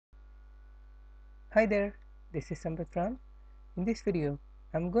Hi there, this is Sampath from. In this video,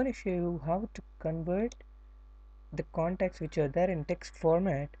 I'm going to show you how to convert the contacts which are there in text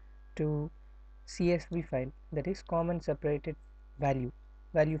format to CSV file, that is common separated value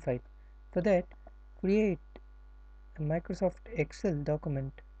file. For that, create a Microsoft Excel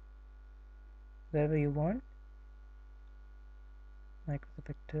document wherever you want,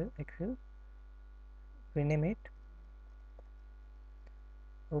 Microsoft Excel, rename it,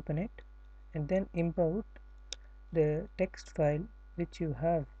 open it, and then import the text file which you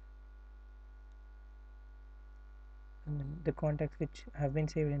have, the contacts which have been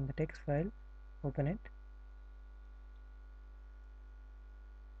saved in the text file. Open it.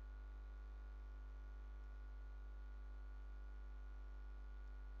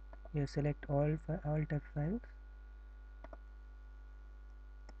 You select all text files.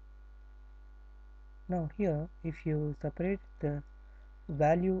 Now here, if you separate the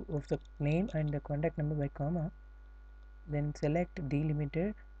value of the name and the contact number by comma, then select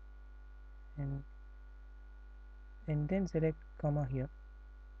delimited and then select comma here,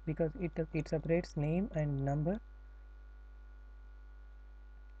 because it separates name and number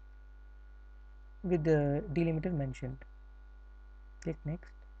with the delimited mentioned. Click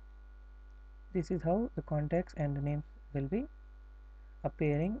next. This is how the contacts and the names will be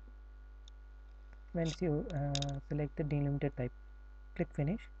appearing once you select the delimited type. Click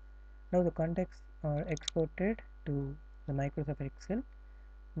finish. Now the contacts are exported to the Microsoft Excel.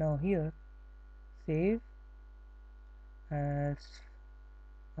 Now here, save as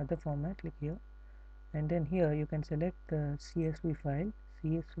other format, click here, and then here you can select the CSV file,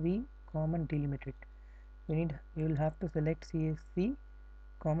 CSV common delimited. You will have to select CSV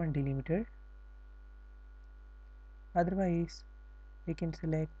common delimited. Otherwise we can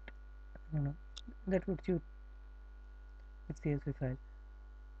select, that would suit the CSV file.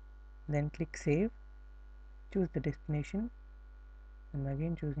 Then click save, choose the destination. I'm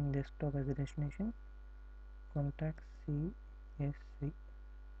again choosing desktop as a destination. Contact CSV.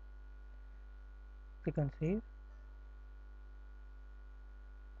 Click on save.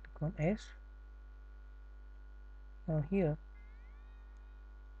 Click on S. Now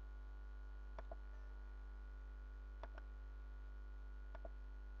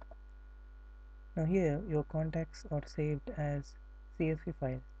here, your contacts are saved as CSV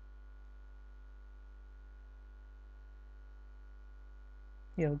file.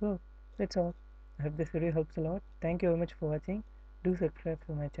 Here we go. That's all. I hope this video helps a lot. Thank you very much for watching. Do subscribe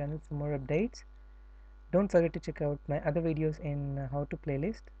to my channel for more updates. Don't forget to check out my other videos in how to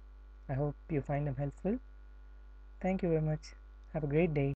playlist. I hope you find them helpful. Thank you very much. Have a great day.